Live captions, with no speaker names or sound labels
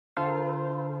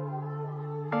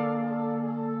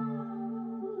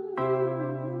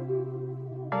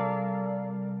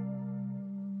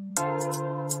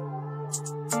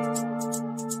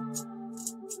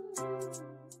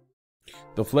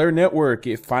The Flare network,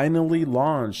 it finally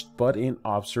launched, but in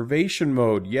observation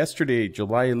mode yesterday,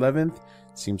 July 11th.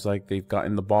 Seems like they've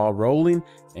gotten the ball rolling.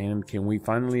 And can we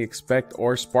finally expect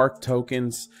our Spark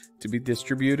tokens to be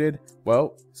distributed?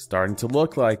 Well, starting to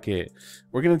look like it.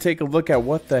 We're going to take a look at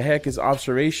what the heck is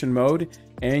observation mode,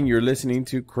 and you're listening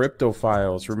to Crypto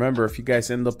Files. Remember, if you guys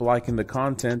end up liking the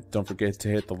content, don't forget to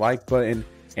hit the like button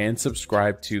and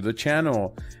subscribe to the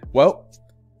channel. Well,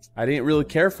 I didn't really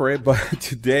care for it, but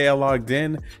today I logged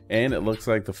in and it looks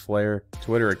like the Flare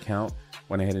Twitter account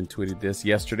went ahead and tweeted this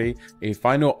yesterday. A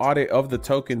final audit of the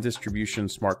token distribution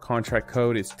smart contract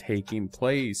code is taking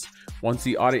place. Once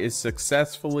the audit is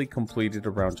successfully completed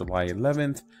around July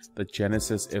 11th, the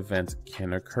Genesis event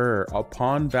can occur.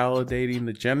 Upon validating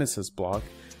the Genesis block,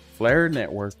 Flare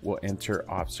network will enter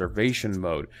observation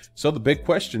mode. So the big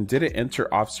question, did it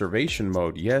enter observation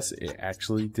mode? Yes, it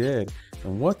actually did.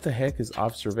 And what the heck is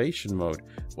observation mode?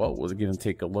 Well, we're going to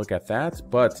take a look at that,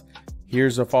 but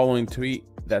here's a following tweet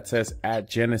that says, at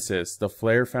Genesis, the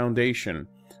Flare Foundation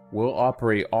will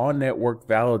operate all network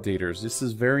validators. This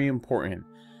is very important.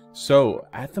 So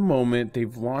at the moment,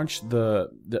 they've launched the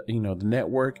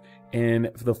network,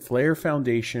 and the Flare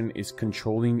Foundation is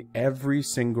controlling every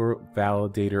single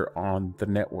validator on the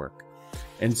network.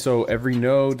 And so every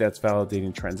node that's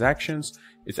validating transactions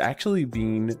is actually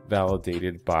being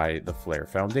validated by the Flare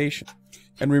Foundation.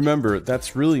 And remember,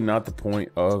 that's really not the point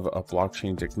of a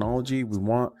blockchain technology. We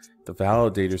want the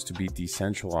validators to be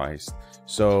decentralized.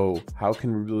 So how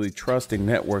can we really trust a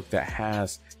network that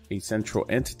has a central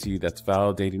entity that's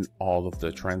validating all of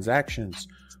the transactions?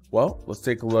 Well, let's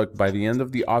take a look. By the end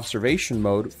of the observation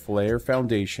mode, Flare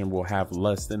Foundation will have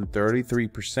less than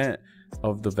 33%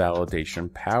 of the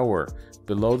validation power,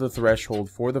 below the threshold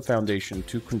for the foundation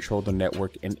to control the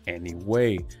network in any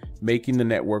way, making the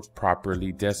network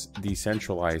properly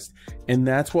decentralized. And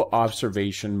that's what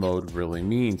observation mode really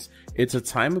means. It's a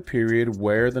time period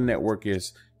where the network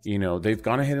is, they've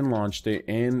gone ahead and launched it,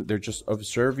 and they're just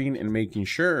observing and making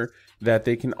sure that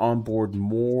they can onboard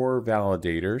more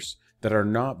validators that are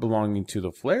not belonging to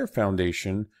the Flare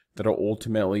Foundation that will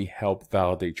ultimately help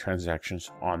validate transactions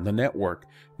on the network.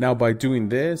 Now, by doing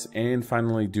this and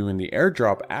finally doing the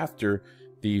airdrop after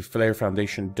the Flare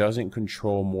Foundation doesn't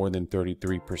control more than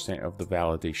 33% of the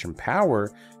validation power,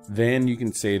 then you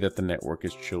can say that the network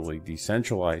is truly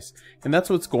decentralized. And that's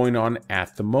what's going on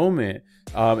at the moment.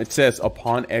 It says,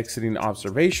 upon exiting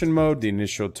observation mode, the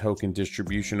initial token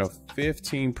distribution of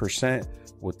 15%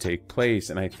 will take place.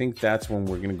 And I think that's when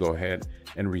we're going to go ahead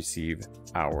and receive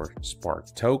our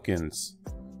Spark tokens.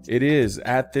 It is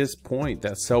at this point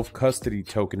that self-custody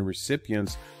token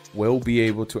recipients will be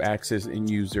able to access and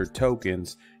use their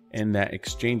tokens, and that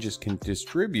exchanges can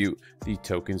distribute the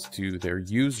tokens to their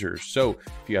users. So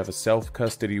if you have a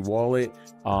self-custody wallet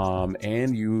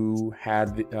and you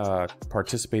had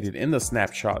participated in the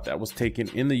snapshot that was taken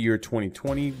in the year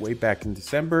 2020, way back in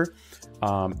December,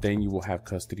 then you will have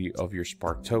custody of your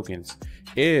Spark tokens.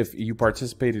 If you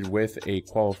participated with a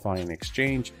qualifying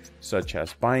exchange such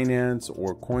as Binance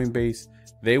or Coinbase,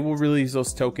 they will release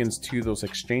those tokens to those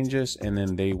exchanges, and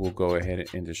then they will go ahead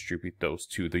and distribute those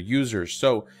to the users.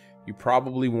 So you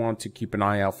probably want to keep an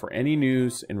eye out for any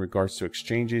news in regards to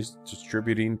exchanges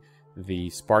distributing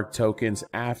the Spark tokens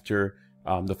after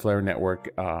the Flare network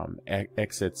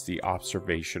exits the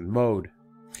observation mode.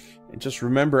 And just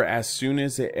remember, as soon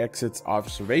as it exits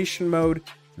observation mode,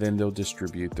 then they'll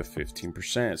distribute the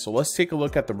 15%. So let's take a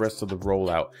look at the rest of the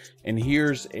rollout. And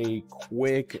here's a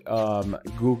quick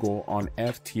Google on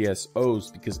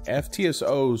FTSOs, because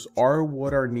FTSOs are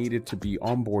what are needed to be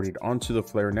onboarded onto the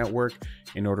Flare network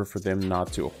in order for them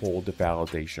not to hold the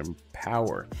validation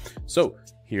power. So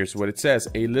here's what it says.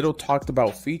 A little talked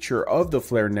about feature of the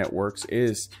Flare networks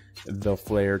is the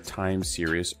Flare time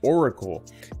series oracle.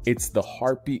 It's the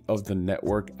heartbeat of the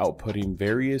network, outputting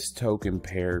various token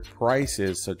pair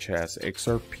prices such as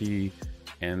XRP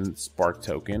and Spark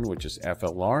token, which is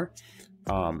FLR.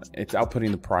 It's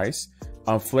outputting the price.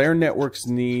 Flare networks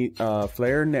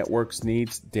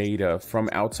needs data from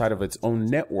outside of its own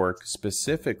network,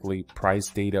 specifically price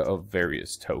data of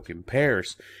various token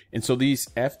pairs. And so these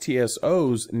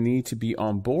FTSOs need to be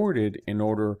onboarded in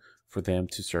order for them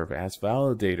to serve as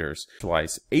validators.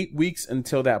 8 weeks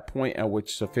until that point at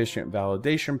which sufficient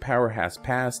validation power has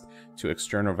passed to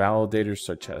external validators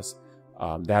such as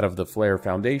that of the Flare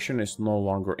Foundation is no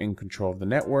longer in control of the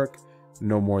network,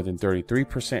 no more than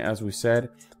 33% as we said,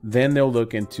 then they'll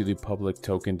look into the public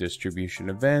token distribution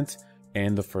event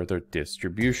and the further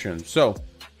distribution. So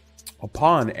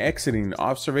Upon exiting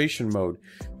observation mode,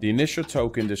 the initial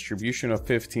token distribution of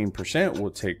 15% will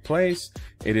take place.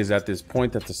 It is at this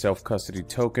point that the self-custody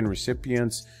token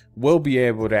recipients will be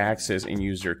able to access and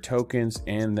use their tokens,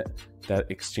 and that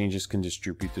exchanges can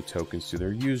distribute the tokens to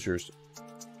their users.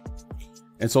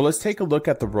 And so let's take a look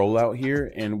at the rollout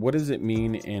here, and what does it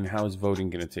mean and how is voting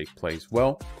going to take place?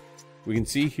 Well, we can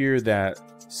see here that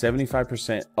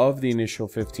 75% of the initial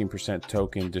 15%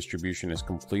 token distribution is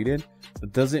completed.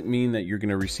 That doesn't mean that you're going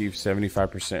to receive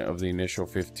 75% of the initial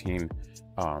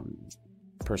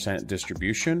 15%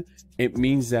 distribution. It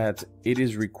means that it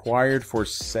is required for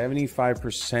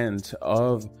 75%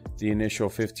 of the initial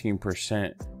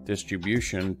 15%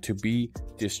 distribution to be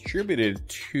distributed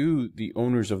to the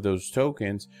owners of those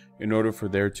tokens in order for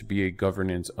there to be a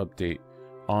governance update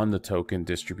on the token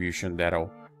distribution that'll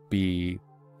be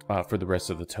for the rest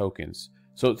of the tokens.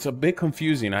 So it's a bit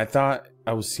confusing. I thought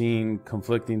I was seeing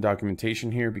conflicting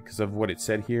documentation here because of what it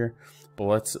said here, but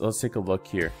let's take a look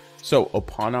here. So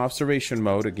upon observation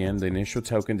mode, again, the initial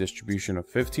token distribution of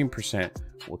 15%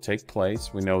 will take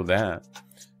place. We know that.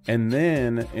 And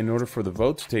then in order for the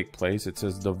vote to take place, it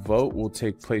says the vote will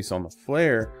take place on the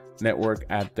Flare network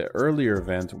at the earlier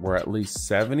event where at least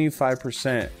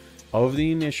 75% of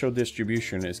the initial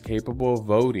distribution is capable of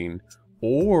voting,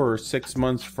 or 6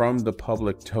 months from the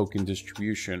public token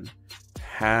distribution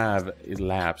have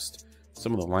elapsed.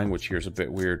 Some of the language here is a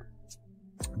bit weird,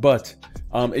 but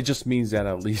it just means that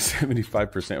at least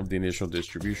 75% of the initial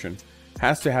distribution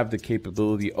has to have the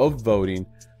capability of voting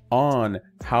on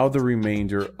how the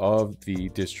remainder of the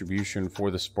distribution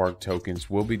for the Spark tokens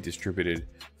will be distributed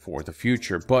for the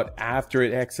future. But after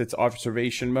it exits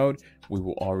observation mode, we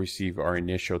will all receive our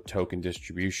initial token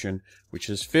distribution, which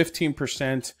is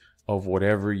 15% of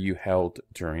whatever you held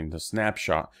during the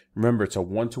snapshot. Remember, it's a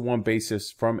one-to-one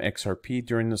basis from XRP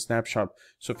during the snapshot.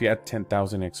 So if you had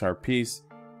 10,000 XRPs,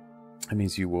 that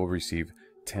means you will receive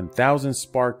 10,000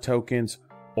 Spark tokens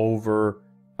over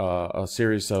a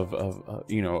series of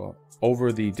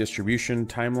over the distribution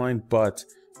timeline, but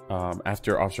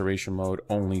after observation mode,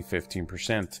 only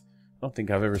 15%. I don't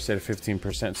think I've ever said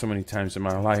 15% so many times in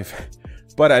my life,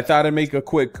 but I thought I'd make a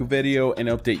quick video and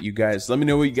update you guys. Let me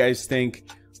know what you guys think.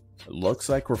 It looks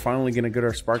like we're finally gonna get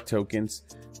our Spark tokens.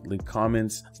 Leave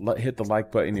comments, hit the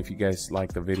like button if you guys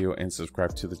like the video, and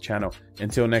subscribe to the channel.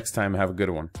 Until next time, have a good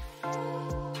one.